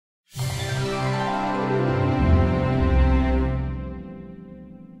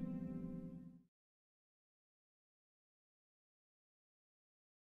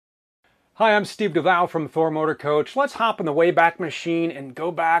Hi, I'm Steve Duval from Thor Motor Coach. Let's hop in the Wayback Machine and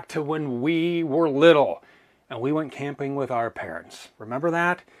go back to when we were little and we went camping with our parents. Remember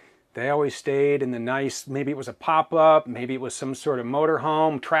that? They always stayed in the nice, maybe it was a pop-up, maybe it was some sort of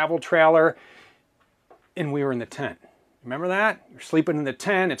motorhome, travel trailer, and we were in the tent. Remember that? You're sleeping in the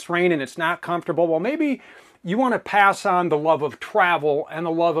tent, it's raining, it's not comfortable. Well, maybe you want to pass on the love of travel and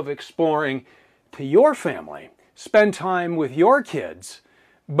the love of exploring to your family. Spend time with your kids,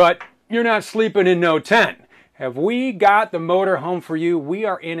 but you're not sleeping in no tent. Have we got the motorhome for you? We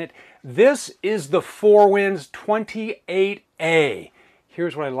are in it. This is the Four Winds 28A.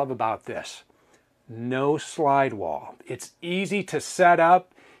 Here's what I love about this. No slide wall. It's easy to set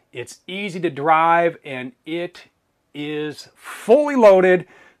up, it's easy to drive, and it is fully loaded.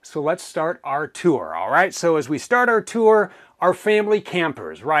 So let's start our tour, all right? So as we start our tour, our family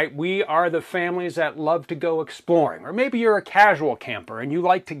campers, right? We are the families that love to go exploring. Or maybe you're a casual camper and you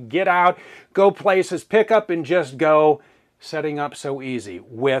like to get out, go places, pick up and just go. Setting up so easy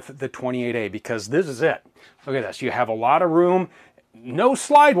with the 28A because this is it. Look at this. You have a lot of room. No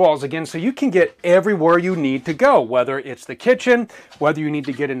slide walls again, so you can get everywhere you need to go, whether it's the kitchen, whether you need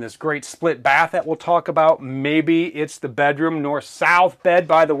to get in this great split bath that we'll talk about. Maybe it's the bedroom, north-south bed,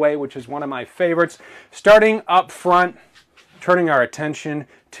 by the way, which is one of my favorites. Starting up front, turning our attention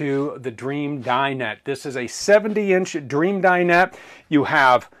to the Dream Dinette. This is a 70-inch Dream Dinette. You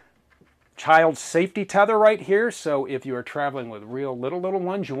have child safety tether right here, so if you are traveling with real little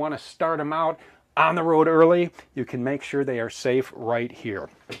ones, you want to start them out on the road early, you can make sure they are safe right here.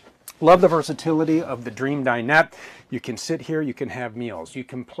 Love the versatility of the Dream Dinette. You can sit here, you can have meals, you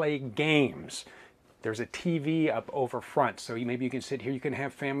can play games. There's a TV up over front, so maybe you can sit here, you can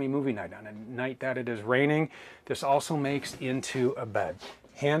have family movie night on a night that it is raining. This also makes into a bed.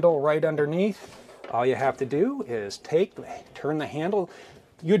 Handle right underneath. All you have to do is turn the handle.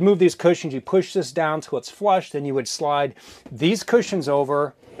 You'd move these cushions, you push this down till it's flush, then you would slide these cushions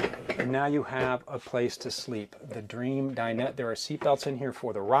over, and now you have a place to sleep. The Dream Dinette, there are seatbelts in here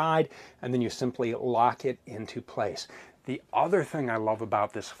for the ride, and then you simply lock it into place. The other thing I love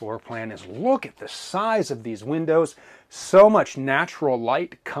about this floor plan is look at the size of these windows. So much natural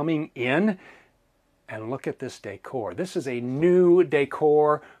light coming in. And look at this decor. This is a new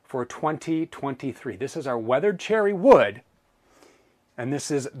decor for 2023. This is our weathered cherry wood. And this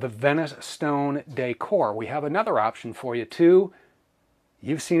is the Venice stone decor. We have another option for you too.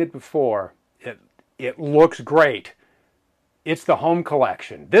 You've seen it before. It looks great. It's the home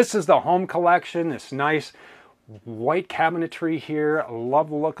collection. This is the home collection. This nice white cabinetry here. I love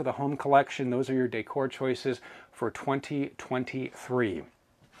the look of the home collection. Those are your decor choices for 2023.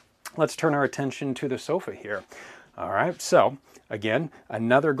 Let's turn our attention to the sofa here. All right, so again,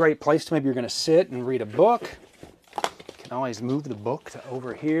 another great place to maybe you're going to sit and read a book. You can always move the book to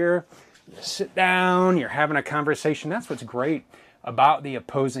over here. You sit down, you're having a conversation. That's what's great about the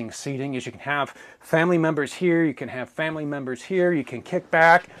opposing seating is you can have family members here, you can have family members here, you can kick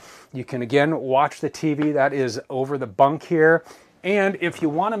back, you can again watch the TV that is over the bunk here. And if you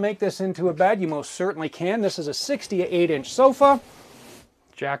want to make this into a bed, you most certainly can. This is a 68-inch sofa,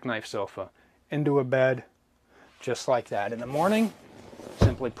 jackknife sofa, into a bed just like that. In the morning,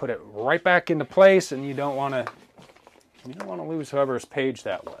 simply put it right back into place, and you don't want to lose whoever's page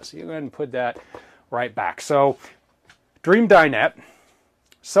that was. So you go ahead and put that right back. So Dream Dinette,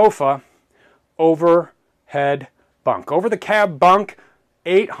 sofa, overhead bunk. Over the cab bunk,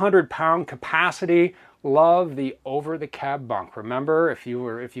 800-pound capacity. Love the over the cab bunk. Remember, if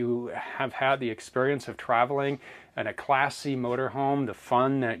you have had the experience of traveling in a Class C motorhome, the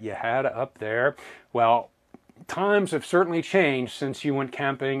fun that you had up there, well, times have certainly changed since you went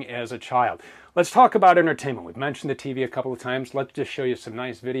camping as a child. Let's talk about entertainment. We've mentioned the TV a couple of times. Let's just show you some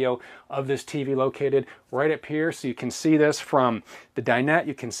nice video of this TV located right up here. So you can see this from the dinette.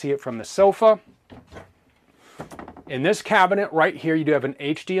 You can see it from the sofa. In this cabinet right here, you do have an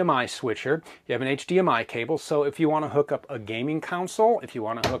HDMI switcher. You have an HDMI cable. So if you want to hook up a gaming console, if you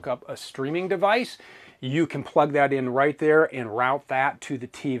want to hook up a streaming device, you can plug that in right there and route that to the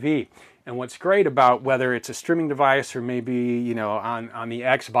TV. And what's great about whether it's a streaming device or maybe, you know, on the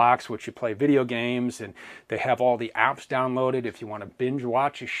Xbox, which you play video games and they have all the apps downloaded. If you want to binge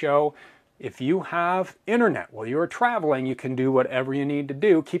watch a show, if you have internet while you're traveling, you can do whatever you need to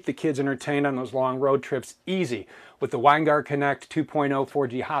do. Keep the kids entertained on those long road trips easy with the Winegard Connect 2.0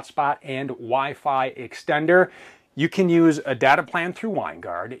 4G hotspot and Wi-Fi extender. You can use a data plan through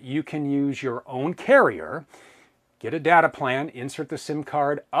Winegard. You can use your own carrier. Get a data plan, insert the SIM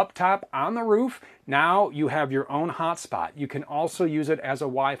card up top on the roof. Now you have your own hotspot. You can also use it as a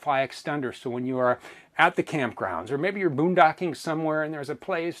Wi-Fi extender. So when you are at the campgrounds, or maybe you're boondocking somewhere and there's a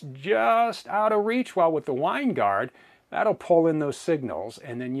place just out of reach. Well, with the wine guard, that'll pull in those signals,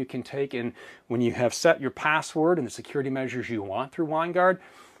 and then you can take in, when you have set your password and the security measures you want through WineGuard,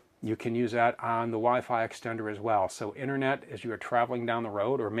 you can use that on the Wi-Fi extender as well. So internet as you are traveling down the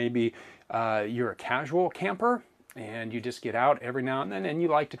road, or maybe you're a casual camper and you just get out every now and then and you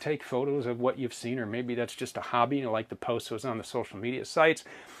like to take photos of what you've seen, or maybe that's just a hobby and you like to post those on the social media sites.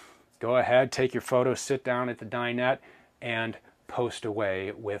 Go ahead, take your photos, sit down at the dinette, and post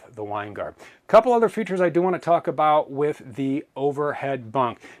away with the WineGuard. A couple other features I do want to talk about with the overhead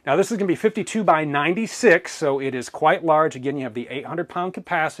bunk. Now this is going to be 52 by 96, so it is quite large. Again, you have the 800-pound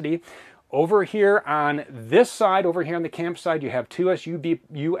capacity. Over here on this side, over here on the campsite, you have two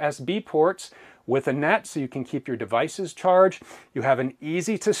USB ports with a net so you can keep your devices charged. You have an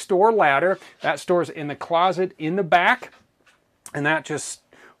easy to store ladder. That stores in the closet in the back, and that just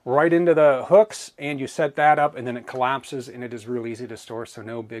right into the hooks, and you set that up and then it collapses, and it is real easy to store, so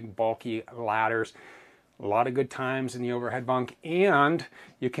no big bulky ladders. A lot of good times in the overhead bunk. And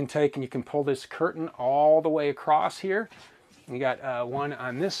you can take and you can pull this curtain all the way across here. You got one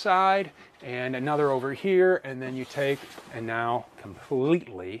on this side and another over here, and then you take and now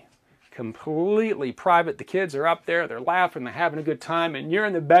completely private. The kids are up there, they're laughing, they're having a good time, and you're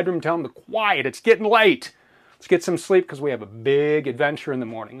in the bedroom telling them to quiet, it's getting late. Let's get some sleep because we have a big adventure in the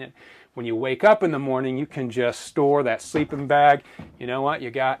morning. And when you wake up in the morning, you can just store that sleeping bag. You know what? You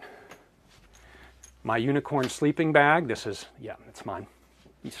got my unicorn sleeping bag. This is, yeah, it's mine.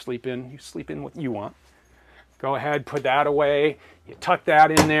 You sleep in what you want. Go ahead, put that away. You tuck that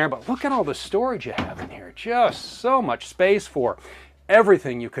in there, but look at all the storage you have in here. Just so much space for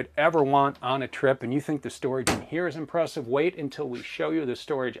everything you could ever want on a trip. And you think the storage in here is impressive? Wait until we show you the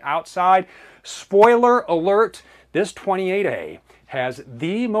storage outside. Spoiler alert, this 28A has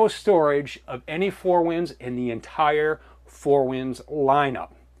the most storage of any Four Winds in the entire Four Winds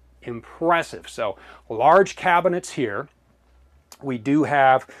lineup. Impressive. So large cabinets here. We do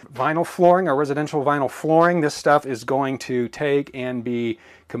have vinyl flooring, our residential vinyl flooring. This stuff is going to take and be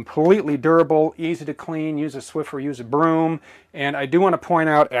completely durable, easy to clean, use a Swiffer, use a broom. And I do want to point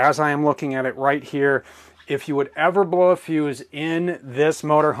out, as I am looking at it right here, if you would ever blow a fuse in this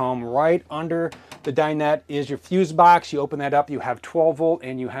motorhome, right under the dinette is your fuse box. You open that up, you have 12 volt,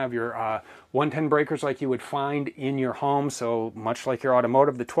 and you have your 110 breakers like you would find in your home. So much like your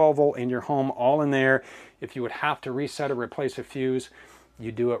automotive, the 12 volt in your home, all in there. If you would have to reset or replace a fuse,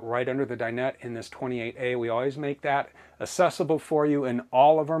 you do it right under the dinette in this 28A. We always make that accessible for you in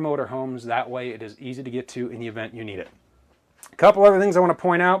all of our motorhomes. That way it is easy to get to in the event you need it. A couple other things I want to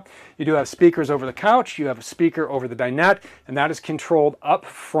point out. You do have speakers over the couch. You have a speaker over the dinette, and that is controlled up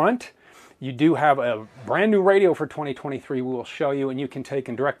front. You do have a brand new radio for 2023 we will show you, and you can take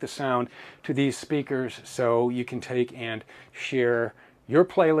and direct the sound to these speakers so you can take and share your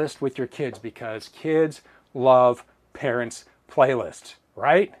playlist with your kids, because kids love parents' playlists,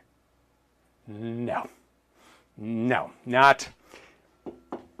 right? No, not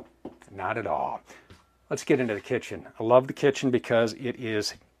at all. Let's get into the kitchen. I love the kitchen because it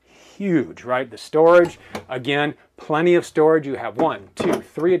is huge, right? The storage, again, plenty of storage. You have 1, 2,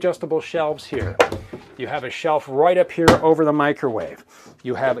 3 adjustable shelves here. You have a shelf right up here over the microwave.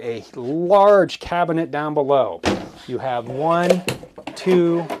 You have a large cabinet down below. You have 1,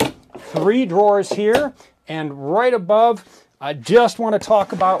 2, 3 drawers here, and right above, I just want to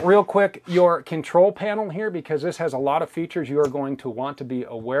talk about real quick your control panel here, because this has a lot of features you are going to want to be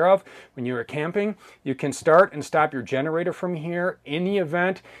aware of when you are camping. You can start and stop your generator from here. In the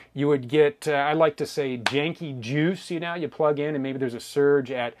event you would get, I like to say, janky juice, you know, you plug in and maybe there's a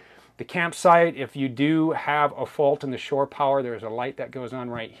surge at the campsite. If you do have a fault in the shore power, there's a light that goes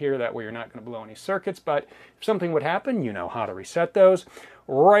on right here. That way you're not going to blow any circuits, but if something would happen, you know how to reset those.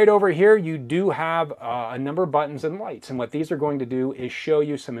 Right over here, you do have a number of buttons and lights, and what these are going to do is show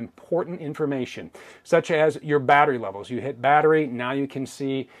you some important information, such as your battery levels. You hit battery, now you can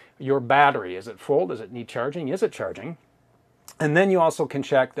see your battery. Is it full? Does it need charging? Is it charging? And then you also can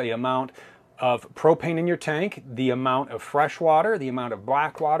check the amount of propane in your tank, the amount of fresh water, the amount of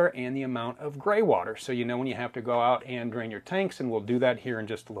black water, and the amount of gray water. So you know when you have to go out and drain your tanks, and we'll do that here in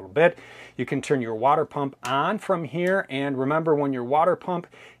just a little bit. You can turn your water pump on from here, and remember, when your water pump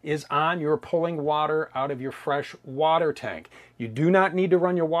is on, you're pulling water out of your fresh water tank. You do not need to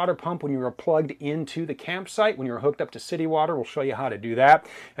run your water pump when you are plugged into the campsite. When you're hooked up to city water, we'll show you how to do that.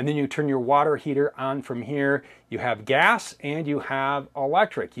 And then you turn your water heater on from here. You have gas and you have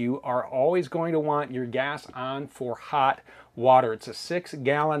electric. You are always going to want your gas on for hot water. It's a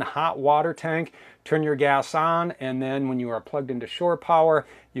 6-gallon hot water tank. Turn your gas on, and then when you are plugged into shore power,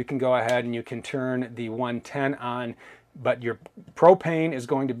 you can go ahead and you can turn the 110 on. But your propane is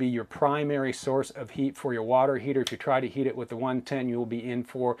going to be your primary source of heat for your water heater. If you try to heat it with the 110, you will be in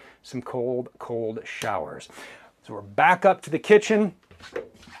for some cold, cold showers. So we're back up to the kitchen.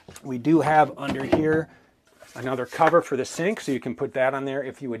 We do have under here another cover for the sink, so you can put that on there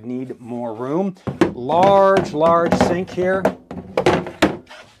if you would need more room. Large, large sink here.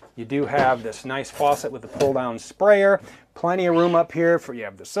 You do have this nice faucet with a pull-down sprayer. Plenty of room up here for you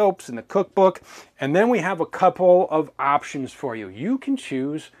have the soaps and the cookbook. And then we have a couple of options for you. You can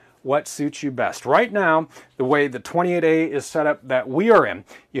choose what suits you best. Right now, the way the 28A is set up that we are in,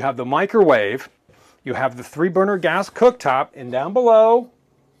 you have the microwave, you have the 3-burner gas cooktop, and down below,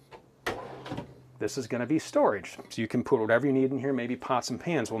 this is going to be storage. So you can put whatever you need in here, maybe pots and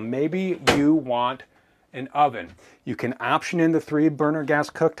pans. Well, maybe you want an oven. You can option in the 3-burner gas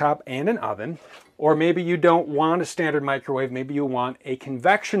cooktop and an oven, or maybe you don't want a standard microwave, maybe you want a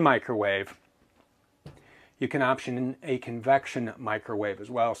convection microwave. You can option in a convection microwave as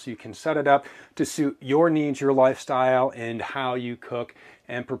well, so you can set it up to suit your needs, your lifestyle, and how you cook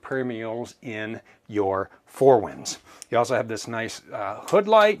and prepare meals in your 4-winds. You also have this nice hood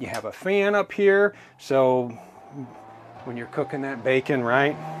light. You have a fan up here, so when you're cooking that bacon,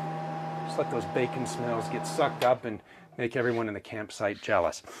 right? Just let those bacon smells get sucked up and make everyone in the campsite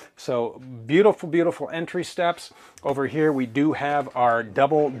jealous. So beautiful, beautiful entry steps. Over here we do have our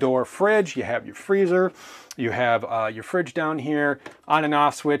double door fridge. You have your freezer. You have your fridge down here, on and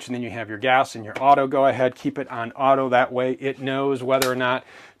off switch, and then you have your gas and your auto. Go ahead, keep it on auto. That way it knows whether or not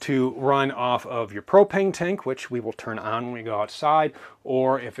to run off of your propane tank, which we will turn on when we go outside,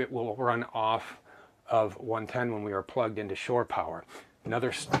 or if it will run off of 110 when we are plugged into shore power.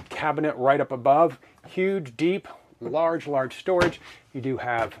 Another cabinet right up above, huge, deep, large, large storage. You do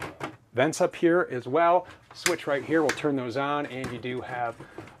have vents up here as well. Switch right here will turn those on, and you do have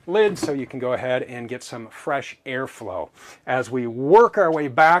lids so you can go ahead and get some fresh airflow. As we work our way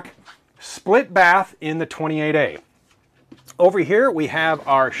back, split bath in the 28A. Over here we have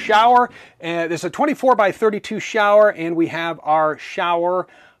our shower, and there's a 24 by 32 shower, and we have our shower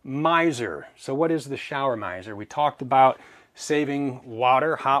miser. So what is the shower miser? We talked about saving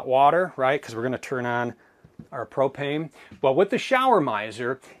water, hot water, right? Because we're going to turn on our propane. Well, with the shower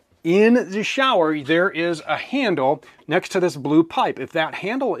miser, in the shower, there is a handle next to this blue pipe. If that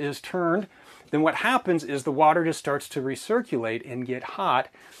handle is turned, then what happens is the water just starts to recirculate and get hot,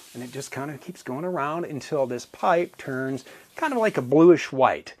 and it just kind of keeps going around until this pipe turns kind of like a bluish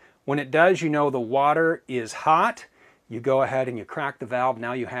white. When it does, you know the water is hot. You go ahead and you crack the valve.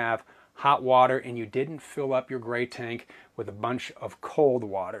 Now you have hot water, and you didn't fill up your gray tank with a bunch of cold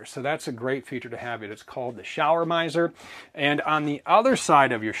water. So that's a great feature to have. It's called the shower miser. And on the other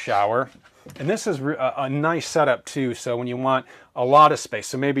side of your shower, and this is a nice setup too, so when you want a lot of space,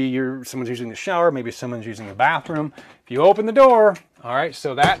 so maybe someone's using the shower, maybe someone's using the bathroom. If you open the door, all right,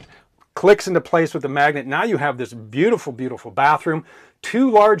 so that clicks into place with the magnet. Now you have this beautiful, beautiful bathroom. 2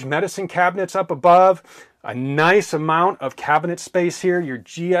 large medicine cabinets up above, a nice amount of cabinet space here, your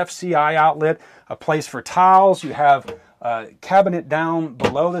GFCI outlet, a place for towels. You have a cabinet down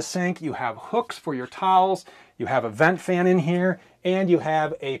below the sink. You have hooks for your towels. You have a vent fan in here, and you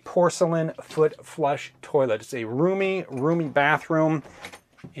have a porcelain foot flush toilet. It's a roomy, roomy bathroom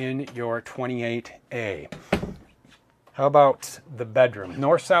in your 28A. How about the bedroom?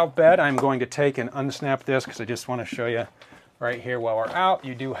 North-south bed. I'm going to take and unsnap this because I just want to show you right here while we're out.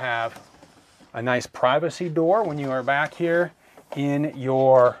 You do have a nice privacy door when you are back here in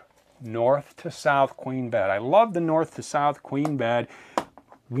your north to south queen bed. I love the north to south queen bed.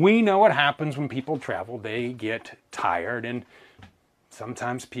 We know what happens when people travel. They get tired, and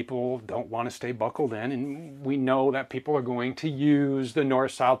sometimes people don't want to stay buckled in, and we know that people are going to use the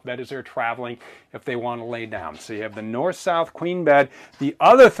north-south bed as they're traveling if they want to lay down. So you have the north-south queen bed. The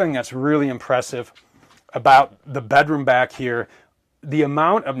other thing that's really impressive about the bedroom back here, the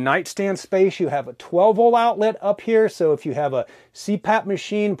amount of nightstand space. You have a 12-volt outlet up here, so if you have a CPAP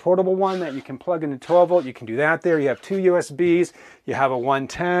machine, portable one that you can plug into 12-volt, you can do that there. You have 2 USBs, you have a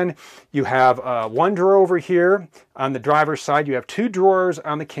 110, you have one drawer over here on the driver's side, you have 2 drawers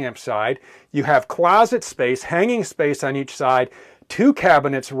on the camp side, you have closet space, hanging space on each side, 2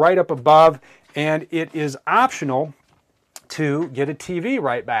 cabinets right up above, and it is optional to get a TV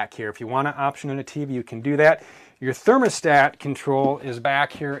right back here. If you want to option in a TV, you can do that. Your thermostat control is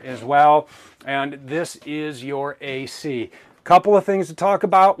back here as well, and this is your AC. Couple of things to talk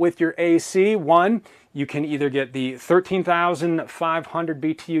about with your AC. One, you can either get the 13,500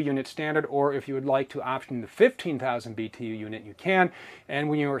 BTU unit standard, or if you would like to option the 15,000 BTU unit, you can. And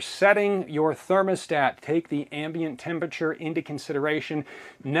when you're setting your thermostat, take the ambient temperature into consideration.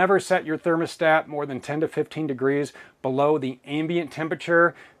 Never set your thermostat more than 10 to 15 degrees below the ambient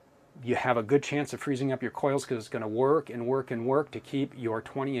temperature. You have a good chance of freezing up your coils because it's going to work and work and work to keep your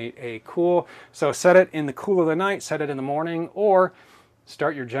 28A cool. So set it in the cool of the night, set it in the morning, or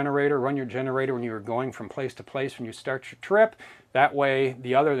start your generator, run your generator when you're going from place to place when you start your trip. That way,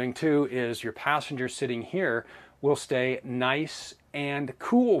 the other thing too is your passenger sitting here will stay nice and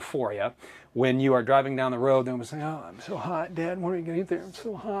cool for you when you are driving down the road. They'll say, oh, I'm so hot, Dad, when are you going to get there? I'm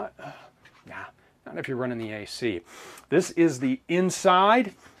so hot. Nah, not if you're running the AC. This is the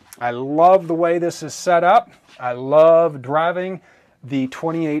inside. I love the way this is set up. I love driving the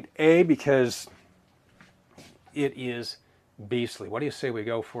 28A because it is beastly. What do you say we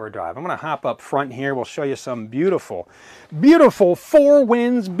go for a drive? I'm going to hop up front here. We'll show you some beautiful, beautiful Four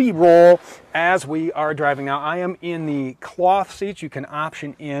Winds B-roll as we are driving. Now, I am in the cloth seats. You can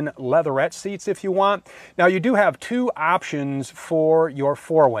option in leatherette seats if you want. Now, you do have two options for your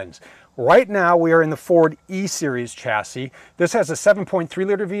Four Winds. Right now, we are in the Ford E-Series chassis. This has a 7.3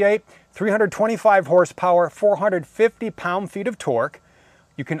 liter V8, 325 horsepower, 450 pound-feet of torque.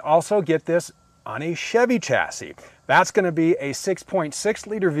 You can also get this on a Chevy chassis. That's going to be a 6.6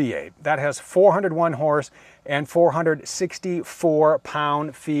 liter V8. That has 401 horse and 464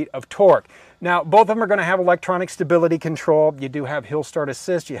 pound-feet of torque. Now, both of them are going to have electronic stability control. You do have hill start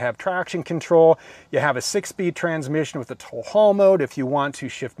assist. You have traction control. You have a 6-speed transmission with the tow haul mode. If you want to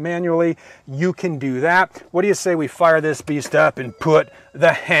shift manually, you can do that. What do you say we fire this beast up and put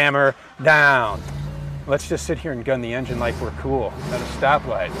the hammer down? Let's just sit here and gun the engine like we're cool at a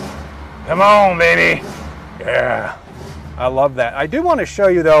stoplight. Come on, baby. Yeah, I love that. I do want to show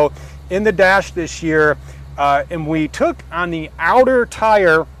you, though, in the dash this year, and we took on the outer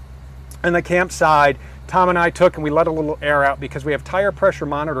tire and the campside, Tom and I took and we let a little air out because we have tire pressure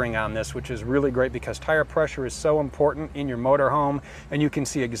monitoring on this, which is really great because tire pressure is so important in your motorhome, and you can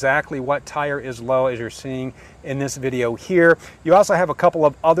see exactly what tire is low as you're seeing in this video here. You also have a couple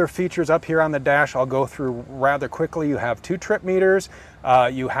of other features up here on the dash I'll go through rather quickly. You have 2 trip meters.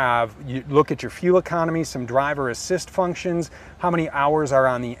 You look at your fuel economy, some driver assist functions, how many hours are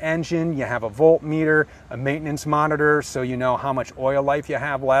on the engine. You have a voltmeter, a maintenance monitor, so you know how much oil life you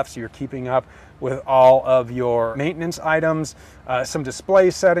have left, so you're keeping up with all of your maintenance items, some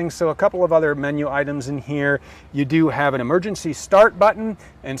display settings, so a couple of other menu items in here. You do have an emergency start button,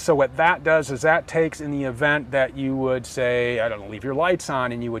 and so what that does is that takes in the event that you would say, I don't know, leave your lights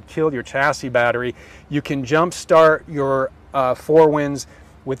on and you would kill your chassis battery, you can jump start your Four Winds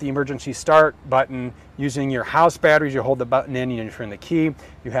with the emergency start button using your house batteries. You hold the button in, you turn the key.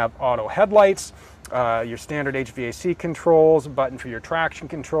 You have auto headlights, your standard HVAC controls, a button for your traction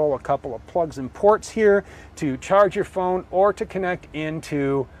control, a couple of plugs and ports here to charge your phone or to connect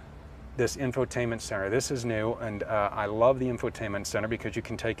into this infotainment center. This is new, and I love the infotainment center because you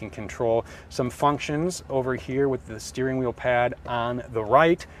can take and control some functions over here with the steering wheel pad on the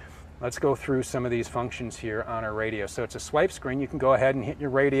right. Let's go through some of these functions here on our radio. So it's a swipe screen. You can go ahead and hit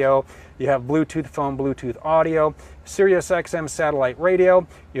your radio. You have Bluetooth phone, Bluetooth audio, Sirius XM satellite radio.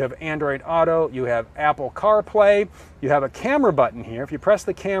 You have Android Auto. You have Apple CarPlay. You have a camera button here. If you press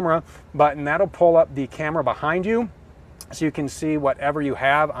the camera button, that'll pull up the camera behind you, so you can see whatever you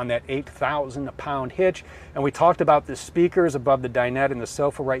have on that 8,000 pound hitch. And we talked about the speakers above the dinette and the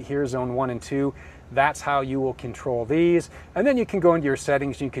sofa right here, zone 1 and 2. That's how you will control these. And then you can go into your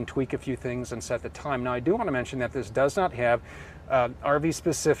settings, you can tweak a few things and set the time. Now, I do want to mention that this does not have RV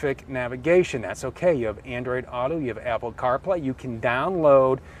specific navigation. That's okay. You have Android Auto, you have Apple CarPlay. You can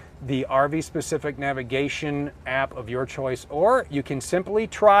download the RV specific navigation app of your choice, or you can simply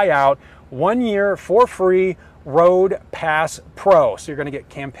try out 1 year for free Road Pass Pro. So you're going to get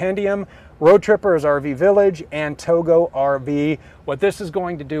Campendium, Road Trippers RV Village, and Togo RV. What this is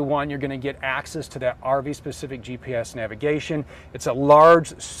going to do, one, you're going to get access to that RV-specific GPS navigation. It's a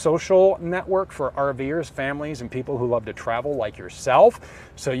large social network for RVers, families, and people who love to travel like yourself.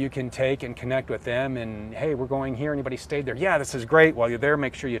 So you can take and connect with them and, hey, we're going here. Anybody stayed there? Yeah, this is great. While you're there,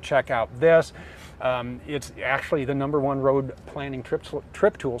 make sure you check out this. It's actually the #1 road planning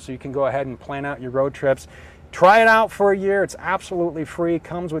trip tool, so you can go ahead and plan out your road trips. Try it out for a year. It's absolutely free.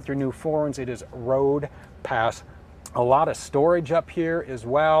 Comes with your new Four Winds. It is Road Pass. A lot of storage up here as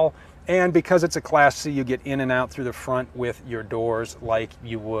well. And because it's a Class C, you get in and out through the front with your doors like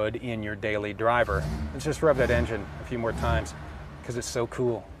you would in your daily driver. Let's just rev that engine a few more times because it's so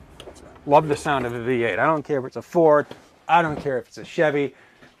cool. Love the sound of a V8. I don't care if it's a Ford, I don't care if it's a Chevy.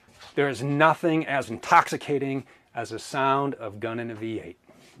 There's nothing as intoxicating as the sound of gunning a V8.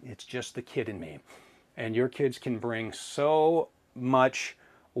 It's just the kid in me. And your kids can bring so much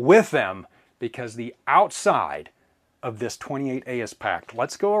with them because the outside of this 28A is packed.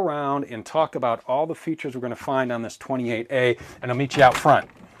 Let's go around and talk about all the features we're going to find on this 28A, and I'll meet you out front.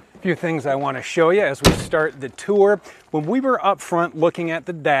 A few things I want to show you as we start the tour. When we were up front looking at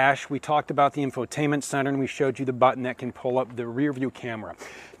the dash, we talked about the infotainment center and we showed you the button that can pull up the rear view camera.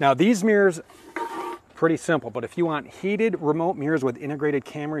 Now these mirrors, pretty simple, but if you want heated remote mirrors with integrated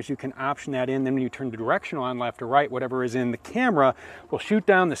cameras, you can option that in. Then when you turn the directional on left or right, whatever is in the camera will shoot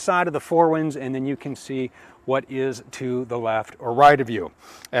down the side of the forewinds, and then you can see what is to the left or right of you.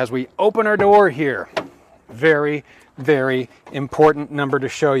 As we open our door here, very, very important number to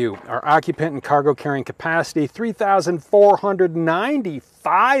show you. Our occupant and cargo carrying capacity,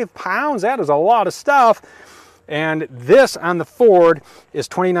 3,495 pounds. That is a lot of stuff. And this on the Ford is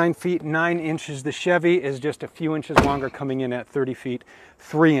 29 feet 9 inches. The Chevy is just a few inches longer, coming in at 30 feet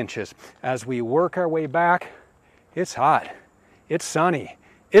 3 inches. As we work our way back, it's hot, it's sunny,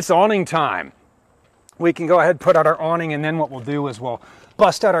 it's awning time. We can go ahead and put out our awning, and then what we'll do is we'll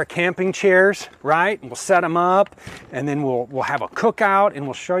bust out our camping chairs, right? And we'll set them up, and then we'll have a cookout, and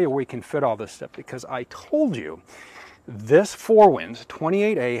we'll show you where we can fit all this stuff, because I told you this Forewinds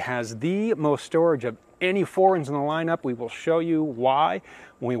 28A has the most storage of any Forewinds in the lineup. We will show you why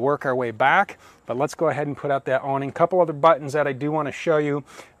when we work our way back, but let's go ahead and put out that awning. A couple other buttons that I do want to show you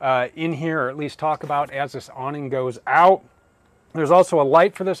in here, or at least talk about as this awning goes out. There's also a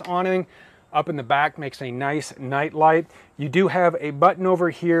light for this awning. Up in the back, makes a nice night light. You do have a button over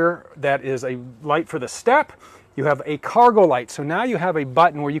here that is a light for the step. You have a cargo light. So now you have a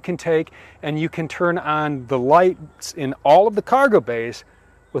button where you can take and you can turn on the lights in all of the cargo bays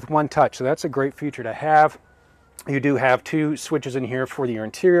with one touch. So that's a great feature to have. You do have two switches in here for your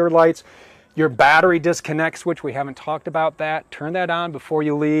interior lights. Your battery disconnect switch, we haven't talked about that. Turn that on before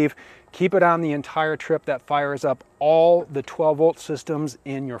you leave. Keep it on the entire trip. That fires up all the 12-volt systems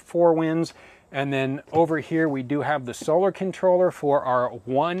in your Forewinds. And then over here, we do have the solar controller for our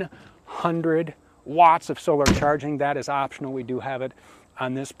 100 watts of solar charging. That is optional. We do have it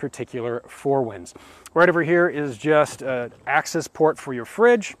on this particular Forewinds. Right over here is just an access port for your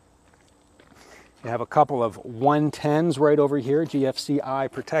fridge. You have a couple of 110s right over here, GFCI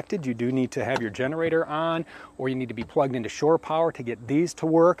protected. You do need to have your generator on, or you need to be plugged into shore power to get these to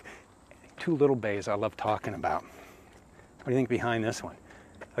work. Two little bays I love talking about. What do you think behind this one?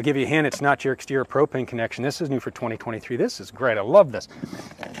 I'll give you a hint, it's not your exterior propane connection. This is new for 2023. This is great, I love this.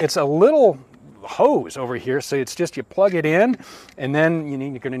 It's a little hose over here, so it's just you plug it in, and then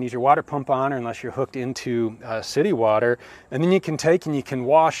you're going to need your water pump on, or unless you're hooked into city water, and then you can take and you can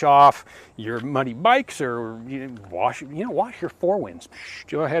wash off your muddy bikes, or wash your Forewinds.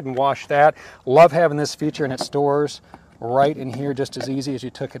 Go ahead and wash that. Love having this feature, and it stores right in here just as easy as you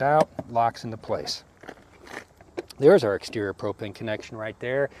took it out. Locks into place. There's our exterior propane connection right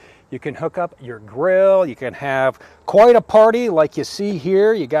there. You can hook up your grill. You can have quite a party like you see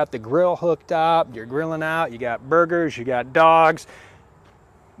here. You got the grill hooked up, you're grilling out, you got burgers, you got dogs.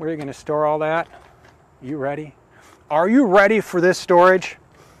 Where are you going to store all that? You ready? Are you ready for this storage?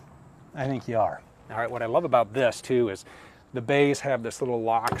 I think you are. All right, what I love about this too is the bays have this little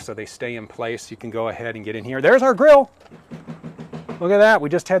lock so they stay in place. You can go ahead and get in here. There's our grill. Look at that, we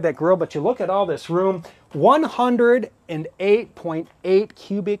just had that grill, but you look at all this room, 108.8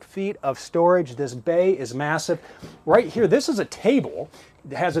 cubic feet of storage. This bay is massive. Right here, this is a table.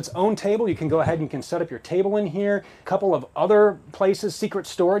 It has its own table. You can go ahead and you can set up your table in here. A couple of other places, secret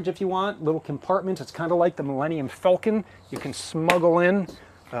storage if you want, little compartments. It's kind of like the Millennium Falcon. You can smuggle in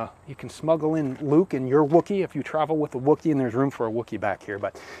Luke and your Wookiee if you travel with a Wookiee, and there's room for a Wookiee back here.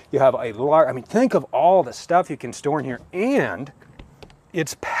 But you have a large, I mean, think of all the stuff you can store in here, and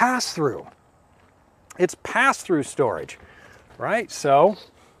it's pass-through. It's pass-through storage, right? So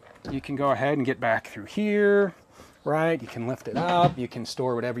you can go ahead and get back through here, right? You can lift it up. You can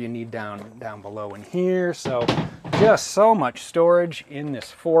store whatever you need down below in here. So just so much storage in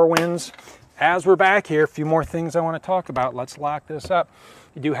this Forewinds. As we're back here, a few more things I want to talk about. Let's lock this up.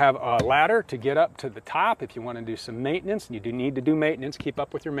 You do have a ladder to get up to the top if you want to do some maintenance. You do need to do maintenance. Keep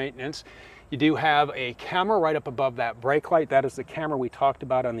up with your maintenance. You do have a camera right up above that brake light. That is the camera we talked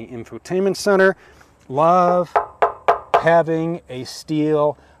about on the infotainment center. Love having a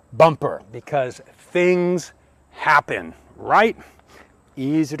steel bumper because things happen, right?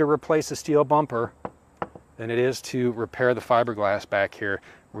 Easier to replace a steel bumper than it is to repair the fiberglass back here.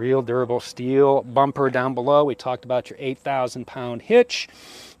 Real durable steel bumper down below. We talked about your 8,000-pound hitch.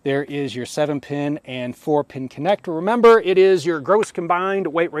 There is your 7-pin and 4-pin connector. Remember, it is your gross combined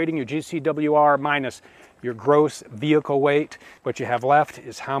weight rating, your GCWR, minus your gross vehicle weight. What you have left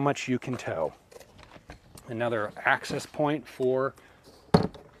is how much you can tow. Another access point for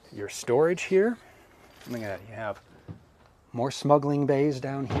your storage here. Look at that, you have more smuggling bays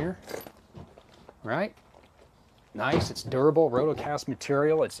down here, right? Nice, it's durable, rotocast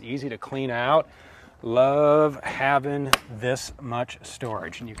material, it's easy to clean out. Love having this much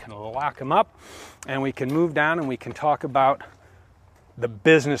storage, and you can lock them up, and we can move down and we can talk about the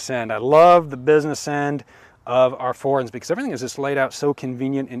business end. I love the business end of our forends because everything is just laid out so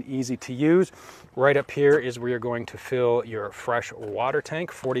convenient and easy to use. Right up here is where you're going to fill your fresh water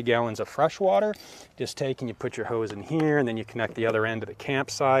tank, 40 gallons of fresh water. Just take and you put your hose in here, and then you connect the other end to the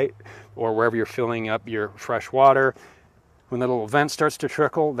campsite or wherever you're filling up your fresh water. When the little vent starts to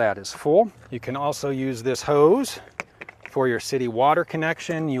trickle, that is full. You can also use this hose for your city water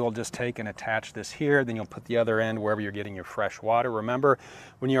connection. You'll just take and attach this here, then you'll put the other end wherever you're getting your fresh water. Remember,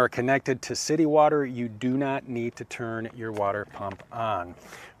 when you are connected to city water, you do not need to turn your water pump on.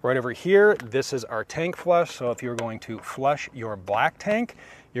 Right over here, this is our tank flush. So if you're going to flush your black tank,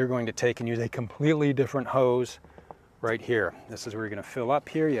 you're going to take and use a completely different hose right here. This is where you're going to fill up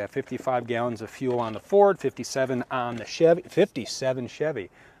here. You have 55 gallons of fuel on the Ford, 57 on the Chevy. 57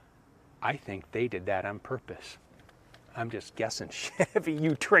 Chevy. I think they did that on purpose. I'm just guessing. Chevy,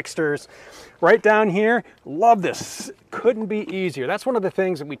 you tricksters. Right down here, love this. Couldn't be easier. That's one of the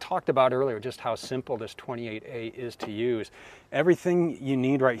things that we talked about earlier, just how simple this 28A is to use. Everything you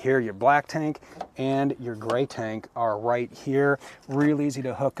need right here, your black tank and your gray tank are right here. Real easy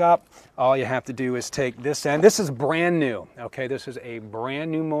to hook up. All you have to do is take this end. This is brand new, okay? This is a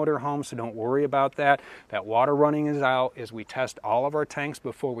brand new motor home, so don't worry about that. That water running is out as we test all of our tanks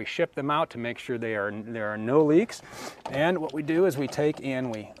before we ship them out to make sure there are no leaks. And what we do is we take and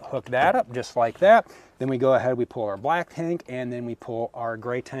we hook that up just like that. Then we go ahead, we pull our black tank, and then we pull our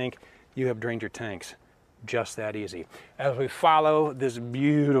gray tank. You have drained your tanks. Just that easy. As we follow this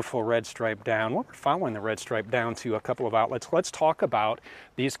beautiful red stripe down, well, we're following the red stripe down to a couple of outlets. Let's talk about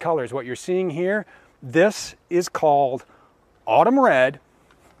these colors. What you're seeing here, this is called autumn red,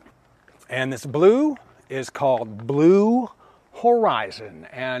 and this blue is called blue horizon.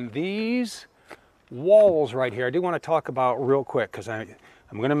 And these walls right here, I do want to talk about real quick because I'm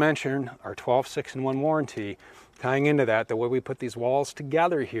going to mention our 12, 6, and 1 warranty. Tying into that, the way we put these walls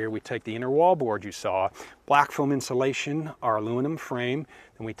together here, we take the inner wall board you saw, black foam insulation, our aluminum frame,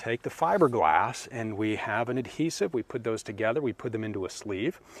 then we take the fiberglass and we have an adhesive. We put those together, we put them into a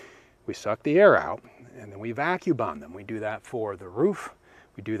sleeve, we suck the air out, and then we vacuum bond them. We do that for the roof,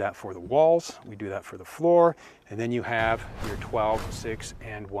 we do that for the walls, we do that for the floor, and then you have your 12, 6,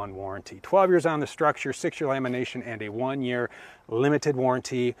 and 1 warranty. 12 years on the structure, 6-year lamination, and a 1-year limited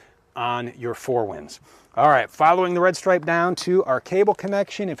warranty on your forewinds. All right, following the red stripe down to our cable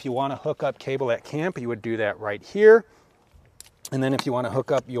connection. If you want to hook up cable at camp, you would do that right here. And then if you want to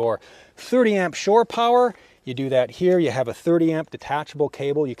hook up your 30 amp shore power, you do that here. You have a 30 amp detachable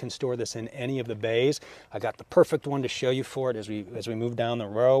cable. You can store this in any of the bays. I got the perfect one to show you for it as we move down the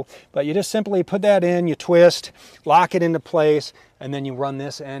row. But you just simply put that in, you twist, lock it into place, and then you run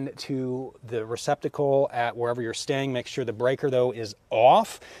this end to the receptacle at wherever you're staying. Make sure the breaker though is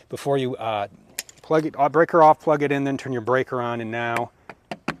off before you plug it, breaker off, plug it in, then turn your breaker on, and now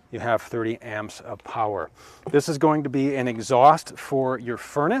you have 30 amps of power. This is going to be an exhaust for your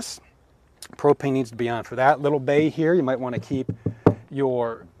furnace. Propane needs to be on. For that little bay here, you might want to keep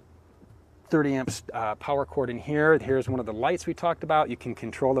your 30 amps power cord in here. Here's one of the lights we talked about. You can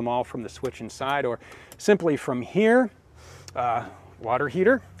control them all from the switch inside or simply from here. Water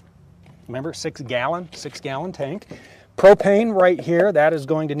heater, remember 6-gallon tank. Propane right here, that is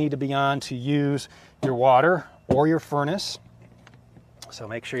going to need to be on to use your water or your furnace. So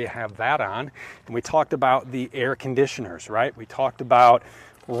make sure you have that on. And we talked about the air conditioners, right? We talked about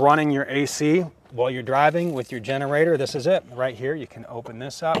running your AC while you're driving with your generator. This is it right here. You can open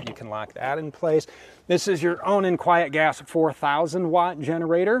this up. You can lock that in place. This is your Onan Quiet Gas 4,000 watt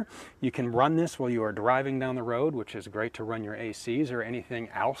generator. You can run this while you are driving down the road, which is great to run your ACs or anything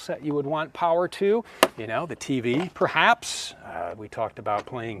else that you would want power to. You know, the TV perhaps. We talked about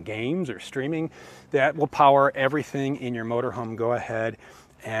playing games or streaming. That will power everything in your motorhome. Go ahead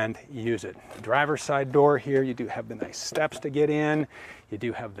and use it. The driver's side door here, you do have the nice steps to get in. You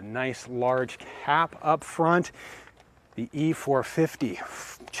do have the nice large cap up front. The E450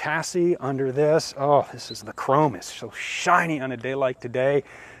 chassis under this. Oh, this is the chrome. It's so shiny on a day like today.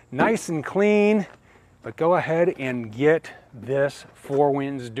 Nice and clean, but go ahead and get this Four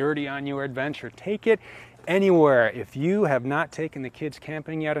Winds dirty on your adventure. Take it anywhere. If you have not taken the kids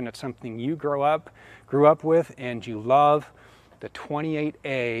camping yet and it's something you grew up with and you love, the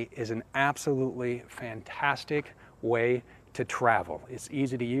 28A is an absolutely fantastic way to travel. It's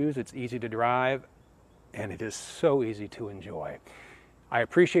easy to use, it's easy to drive, and it is so easy to enjoy. I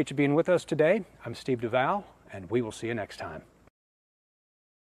appreciate you being with us today. I'm Steve DeVal, and we will see you next time.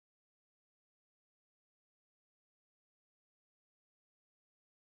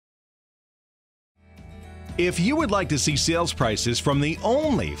 If you would like to see sales prices from the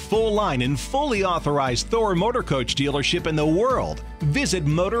only full-line and fully authorized Thor Motor Coach dealership in the world, visit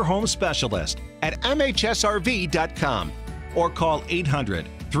Motorhome Specialist at MHSRV.com or call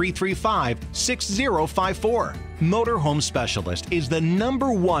 800-335-6054. Motorhome Specialist is the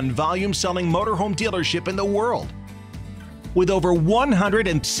 #1 volume-selling motorhome dealership in the world, with over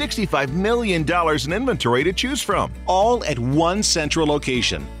 $165 million in inventory to choose from, all at one central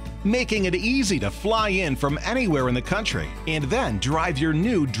location, making it easy to fly in from anywhere in the country and then drive your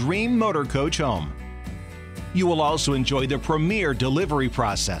new dream motor coach home. You will also enjoy the premier delivery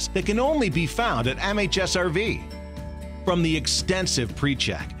process that can only be found at MHSRV. From the extensive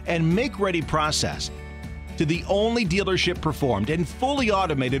pre-check and make-ready process to the only dealership-performed and fully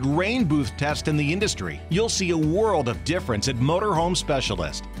automated rain booth test in the industry, you'll see a world of difference at Motorhome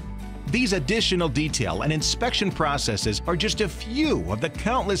Specialist. These additional detail and inspection processes are just a few of the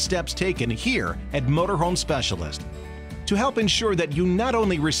countless steps taken here at Motorhome Specialist to help ensure that you not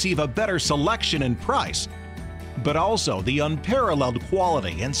only receive a better selection and price, but also the unparalleled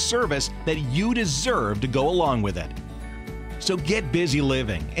quality and service that you deserve to go along with it. So get busy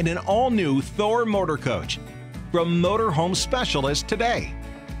living in an all-new Thor Motor Coach from Motorhome Specialist today.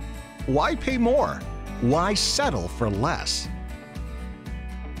 Why pay more? Why settle for less?